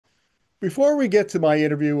Before we get to my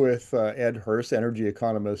interview with Ed Hurst, energy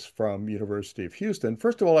economist from University of Houston,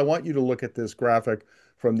 first of all, I want you to look at this graphic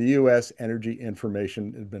from the U.S. Energy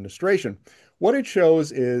Information Administration. What it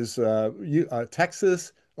shows is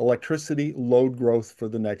Texas electricity load growth for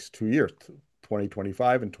the next 2 years,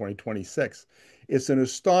 2025 and 2026. It's an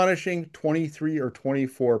astonishing 23 or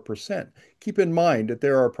 24%. Keep in mind that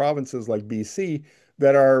there are provinces like BC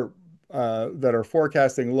that are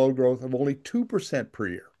forecasting load growth of only 2% per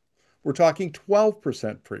year. We're talking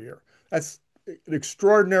 12% per year. That's an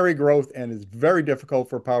extraordinary growth and is very difficult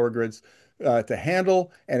for power grids to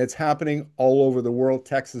handle. And it's happening all over the world.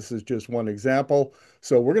 Texas is just one example.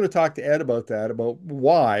 So we're going to talk to Ed about that, about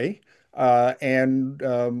why and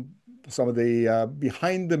some of the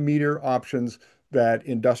behind the meter options that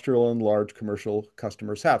industrial and large commercial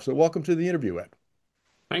customers have. So welcome to the interview, Ed.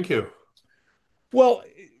 Thank you. Well,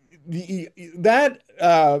 I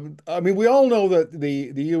mean, we all know that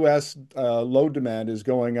the U.S. Load demand is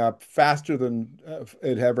going up faster than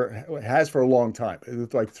it ever has for a long time.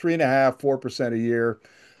 It's like 3.5, 4% a year.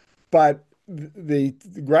 But the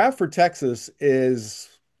graph for Texas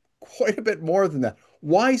is quite a bit more than that.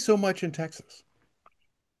 Why so much in Texas?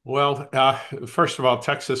 Well, first of all,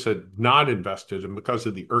 Texas had not invested, and because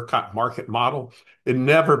of the ERCOT market model, it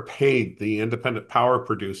never paid the independent power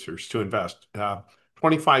producers to invest.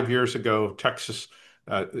 25 years ago, Texas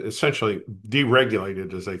essentially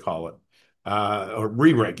deregulated, as they call it, or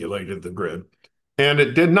re-regulated the grid, and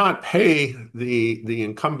it did not pay the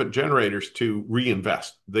incumbent generators to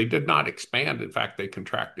reinvest. They did not expand. In fact, they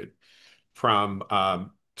contracted from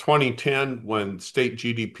 2010 when state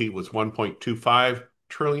GDP was 1.25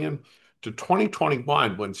 trillion to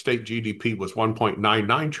 2021 when state GDP was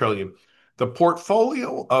 1.99 trillion. The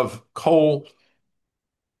portfolio of coal,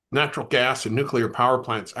 natural gas, and nuclear power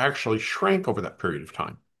plants actually shrank over that period of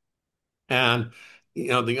time. And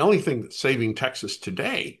the only thing that's saving Texas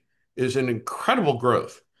today is an incredible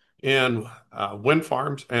growth in wind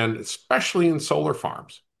farms and especially in solar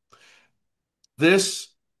farms. This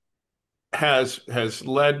has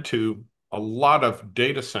led to a lot of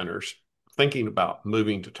data centers thinking about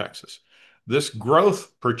moving to Texas. This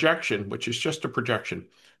growth projection, which is just a projection,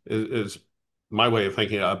 is my way of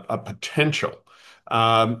thinking a potential.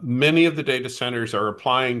 Many of the data centers are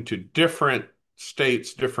applying to different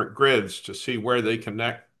states, different grids to see where they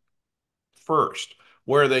connect first,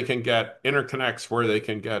 where they can get interconnects, where they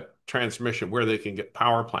can get transmission, where they can get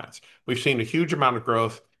power plants. We've seen a huge amount of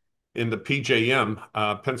growth in the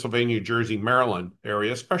PJM, Pennsylvania, Jersey, Maryland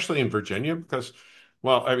area, especially in Virginia, because,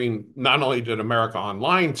 well, I mean, not only did America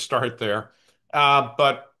Online start there,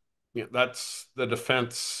 but that's the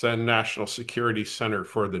defense and national security center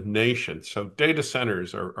for the nation. So data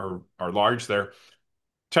centers are large there.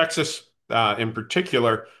 Texas, in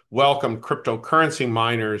particular, welcomed cryptocurrency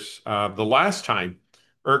miners. The last time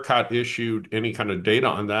ERCOT issued any kind of data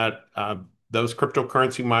on that, those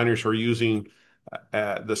cryptocurrency miners were using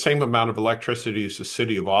the same amount of electricity as the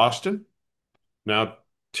city of Austin. Now,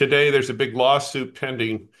 today there's a big lawsuit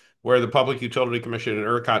pending where the Public Utility Commission and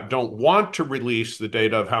ERCOT don't want to release the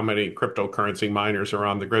data of how many cryptocurrency miners are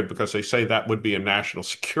on the grid because they say that would be a national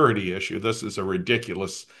security issue. This is a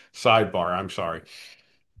ridiculous sidebar. I'm sorry.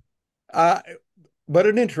 Uh, but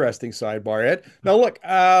an interesting sidebar, Ed. Now, look,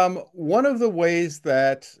 one of the ways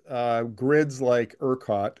that grids like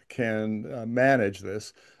ERCOT can manage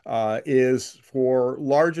this is for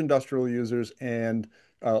large industrial users and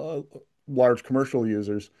uh, large commercial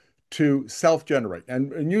users to self-generate.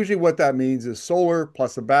 And usually what that means is solar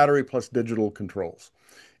plus a battery plus digital controls.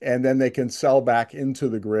 And then they can sell back into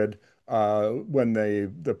the grid when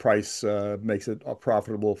the price makes it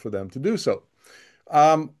profitable for them to do so.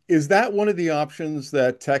 Is that one of the options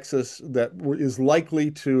that is likely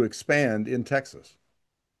to expand in Texas?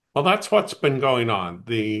 Well, that's what's been going on.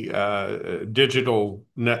 The digital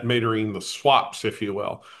net metering, the swaps, if you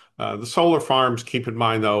will. The solar farms, keep in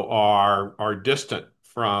mind though, are distant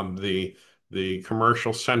from the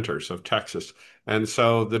commercial centers of Texas, and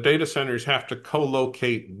so the data centers have to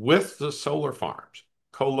co-locate with the solar farms,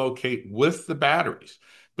 co-locate with the batteries,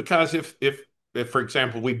 because if for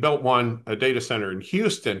example we built a data center in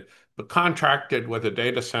Houston, but contracted with a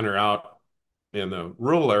data center out in the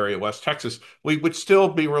rural area, West Texas, we would still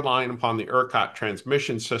be relying upon the ERCOT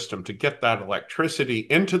transmission system to get that electricity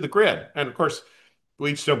into the grid. And of course,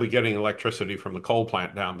 we'd still be getting electricity from the coal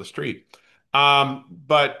plant down the street.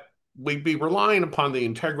 But we'd be relying upon the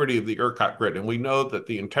integrity of the ERCOT grid. And we know that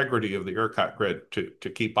the integrity of the ERCOT grid to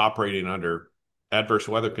keep operating under adverse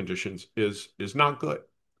weather conditions is not good.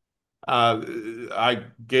 I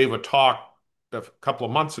gave a talk a couple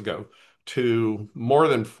of months ago to more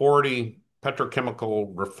than 40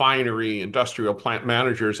 petrochemical refinery industrial plant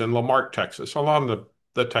managers in La Marque, Texas, along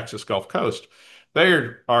the Texas Gulf Coast. They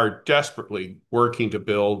are desperately working to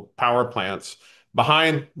build power plants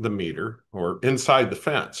behind the meter or inside the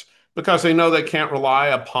fence because they know they can't rely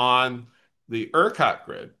upon the ERCOT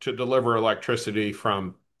grid to deliver electricity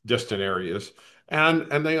from distant areas.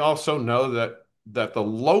 And they also know that the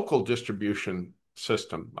local distribution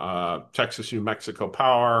system, Texas, New Mexico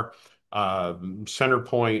Power,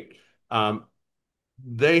 CenterPoint, um,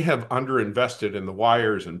 they have underinvested in the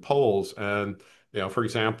wires and poles. And, for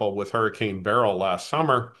example, with Hurricane Beryl last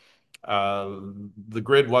summer, uh, the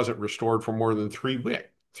grid wasn't restored for more than 3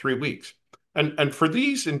 weeks. And for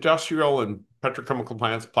these industrial and petrochemical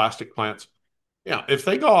plants, plastic plants, yeah, if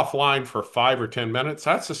they go offline for 5 or 10 minutes,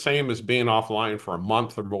 that's the same as being offline for a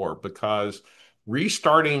month or more because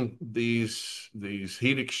restarting these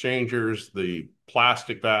heat exchangers, the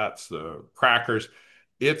plastic vats, the crackers,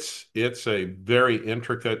 it's a very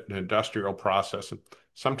intricate industrial process. And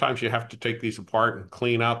sometimes you have to take these apart and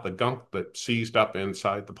clean out the gunk that seized up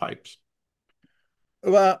inside the pipes.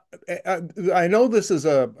 Well, I know this is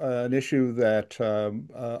an issue that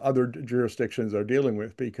other jurisdictions are dealing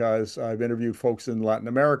with because I've interviewed folks in Latin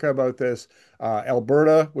America about this.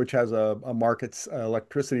 Alberta, which has a market,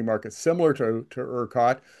 electricity market similar to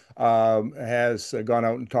ERCOT, has gone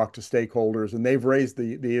out and talked to stakeholders, and they've raised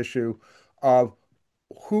the issue of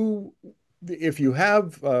who, if you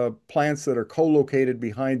have plants that are co-located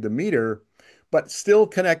behind the meter, but still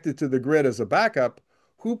connected to the grid as a backup,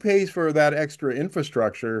 who pays for that extra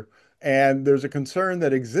infrastructure? And there's a concern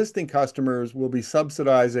that existing customers will be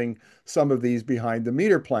subsidizing some of these behind the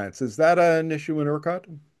meter plants. Is that an issue in ERCOT?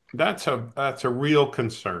 That's a real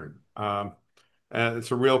concern. And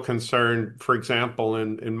it's a real concern, for example,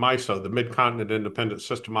 in MISO, the Mid-Continent Independent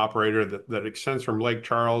System Operator that extends from Lake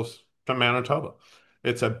Charles to Manitoba.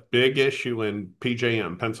 It's a big issue in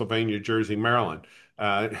PJM, Pennsylvania, Jersey, Maryland.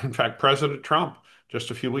 In fact, President Trump, just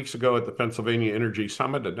a few weeks ago at the Pennsylvania Energy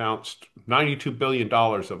Summit, announced $92 billion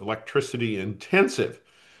of electricity intensive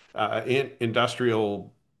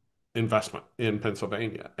industrial investment in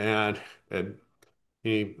Pennsylvania. And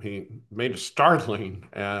he made a startling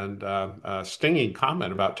and stinging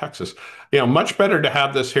comment about Texas. Much better to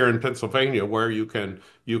have this here in Pennsylvania, where you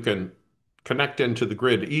can connect into the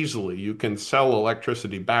grid easily. You can sell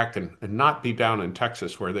electricity back and not be down in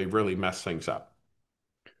Texas where they really mess things up.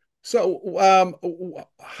 So,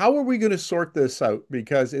 how are we going to sort this out?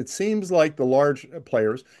 Because it seems like the large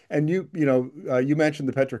players, and you mentioned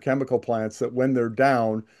the petrochemical plants that when they're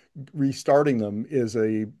down, restarting them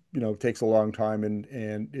takes a long time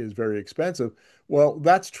and is very expensive. Well,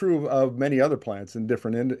 that's true of many other plants in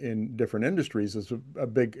different industries. Is a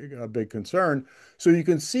big concern. So you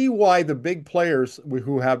can see why the big players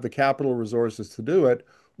who have the capital resources to do it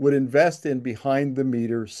would invest in behind the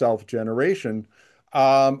meter self-generation.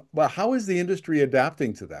 But how is the industry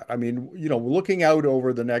adapting to that? I mean, looking out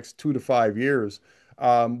over the next 2 to 5 years,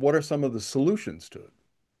 what are some of the solutions to it?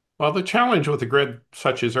 Well, the challenge with a grid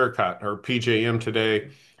such as ERCOT or PJM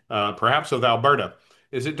today, perhaps with Alberta,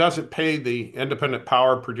 is it doesn't pay the independent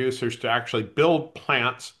power producers to actually build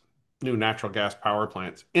plants, new natural gas power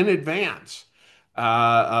plants, in advance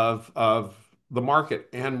of the market.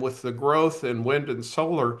 And with the growth in wind and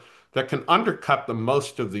solar that can undercut them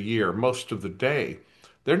most of the year, most of the day,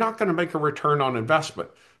 they're not going to make a return on investment.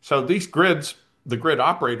 So these grids, the grid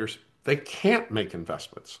operators, they can't make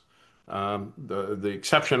investments. The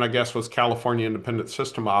exception, I guess, was California Independent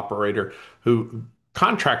System Operator, who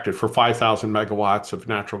contracted for 5,000 megawatts of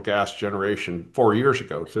natural gas generation 4 years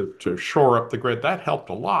ago to shore up the grid. That helped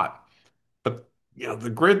a lot. But the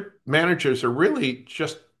grid managers are really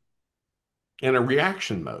just in a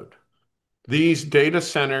reaction mode. These data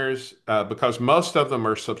centers, because most of them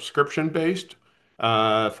are subscription based,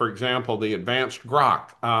 for example, the advanced Grok,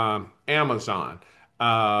 Amazon,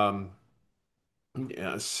 um,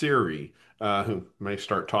 yeah, Siri, who may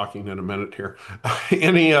start talking in a minute here.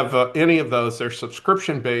 Any of those, they're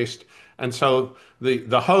subscription based, and so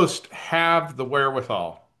the hosts have the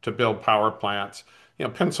wherewithal to build power plants.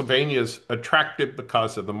 Pennsylvania is attractive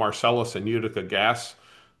because of the Marcellus and Utica gas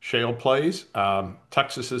shale plays.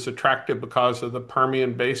 Texas is attractive because of the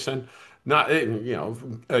Permian Basin. Not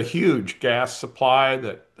a huge gas supply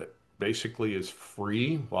that basically is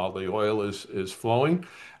free while the oil is flowing,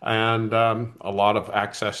 and a lot of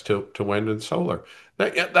access to wind and solar.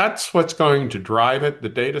 That's what's going to drive it. The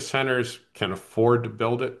data centers can afford to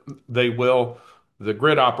build it. They will. The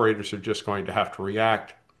grid operators are just going to have to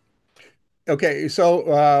react. Okay,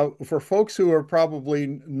 so for folks who are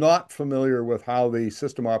probably not familiar with how the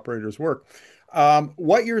system operators work,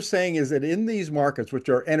 What you're saying is that in these markets, which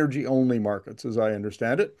are energy only markets, as I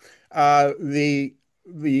understand it,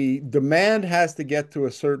 the demand has to get to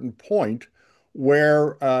a certain point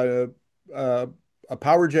where uh, a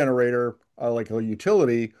power generator, like a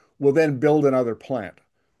utility, will then build another plant.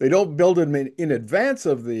 They don't build them in advance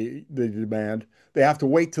of the demand. They have to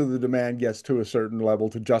wait till the demand gets to a certain level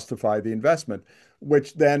to justify the investment,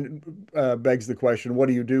 which then begs the question, what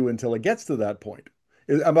do you do until it gets to that point?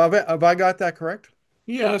 Have I got that correct?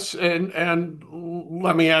 Yes, and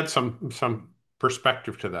let me add some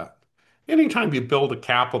perspective to that. Anytime you build a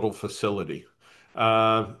capital facility,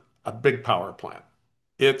 uh, a big power plant,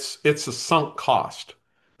 it's a sunk cost.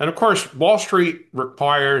 And of course, Wall Street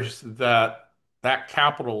requires that that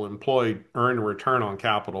capital employed earn a return on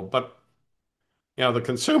capital, but the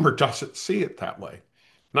consumer doesn't see it that way.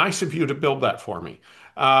 Nice of you to build that for me.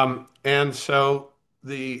 And so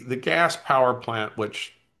the gas power plant,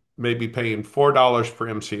 which may be paying $4 per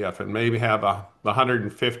MCF and maybe have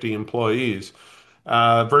 150 employees,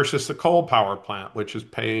 versus the coal power plant, which is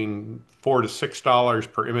paying $4 to $6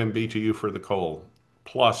 per MMBTU for the coal,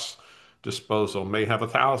 plus disposal, may have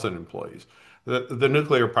 1,000 employees. The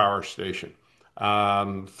nuclear power station,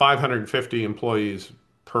 550 employees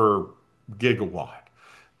per gigawatt.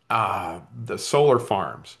 The solar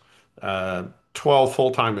farms, uh, 12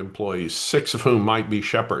 full-time employees, six of whom might be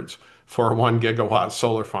shepherds for a 1 gigawatt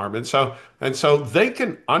solar farm. And so they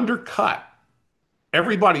can undercut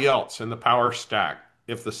everybody else in the power stack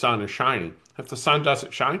if the sun is shining. If the sun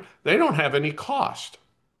doesn't shine, they don't have any cost.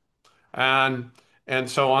 And and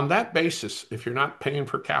so on that basis, if you're not paying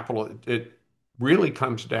for capital, it really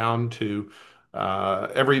comes down to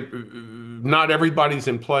every not everybody's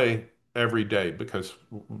in play every day because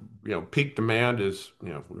peak demand is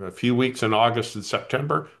a few weeks in August and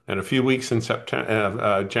September and a few weeks in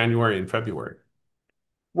September, January and February.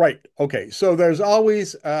 Right. Okay. So there's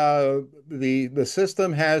always the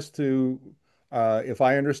system has to, if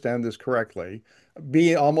I understand this correctly,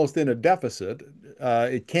 be almost in a deficit.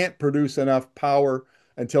 It can't produce enough power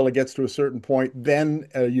until it gets to a certain point. Then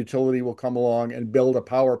a utility will come along and build a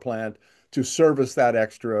power plant to service that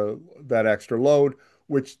extra load,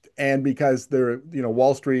 which and because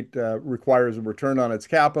Wall Street requires a return on its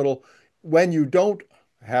capital. When you don't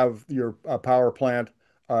have your power plant,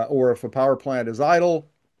 or if a power plant is idle,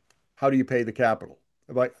 how do you pay the capital?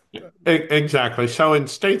 Like, Exactly. So in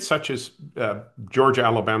states such as Georgia,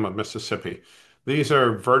 Alabama, Mississippi, these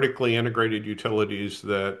are vertically integrated utilities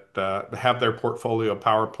that have their portfolio of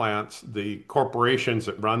power plants. The corporations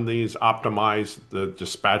that run these optimize the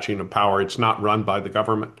dispatching of power. It's not run by the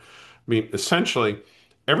government. I mean, essentially,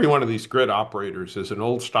 every one of these grid operators is an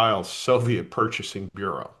old style Soviet purchasing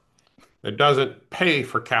bureau. It doesn't pay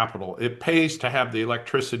for capital. It pays to have the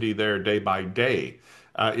electricity there day by day.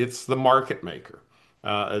 It's the market maker.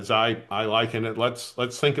 As I liken it, let's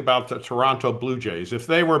think about the Toronto Blue Jays. If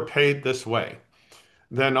they were paid this way,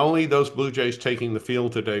 then only those Blue Jays taking the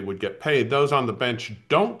field today would get paid. Those on the bench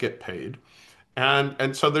don't get paid.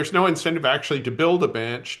 And so there's no incentive actually to build a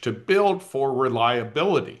bench, to build for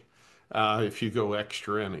reliability if you go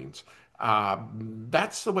extra innings. Uh,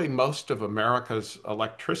 that's the way most of America's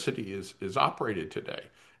electricity is operated today.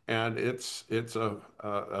 And it's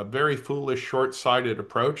a very foolish, short-sighted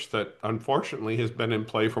approach that unfortunately has been in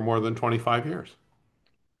play for more than 25 years.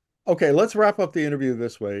 okay, let's wrap up the interview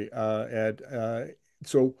this way, Ed.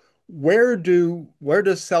 So where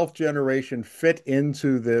does self-generation fit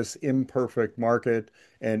into this imperfect market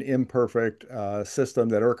and imperfect system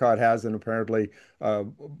that ERCOT has, and apparently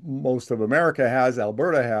most of America has,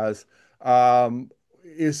 Alberta has?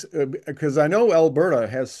 Is Because I know Alberta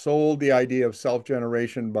has sold the idea of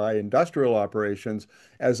self-generation by industrial operations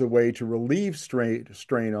as a way to relieve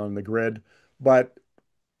strain on the grid, but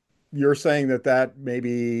you're saying that that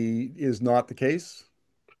maybe is not the case?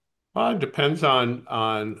 Well, it depends on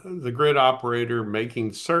the grid operator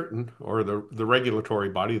making certain, or the regulatory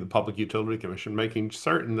body, the Public Utility Commission, making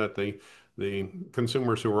certain that the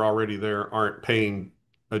consumers who are already there aren't paying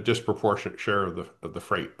a disproportionate share of the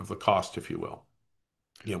freight of the cost, if you will.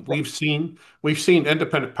 Right. We've seen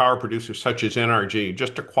independent power producers such as NRG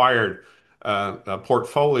just acquired a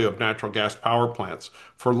portfolio of natural gas power plants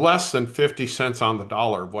for less than 50 cents on the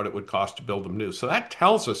dollar of what it would cost to build them new. So that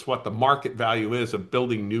tells us what the market value is of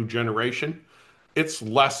building new generation. It's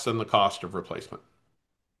less than the cost of replacement.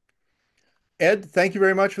 Ed, thank you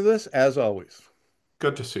very much for this, as always.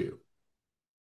 Good to see you.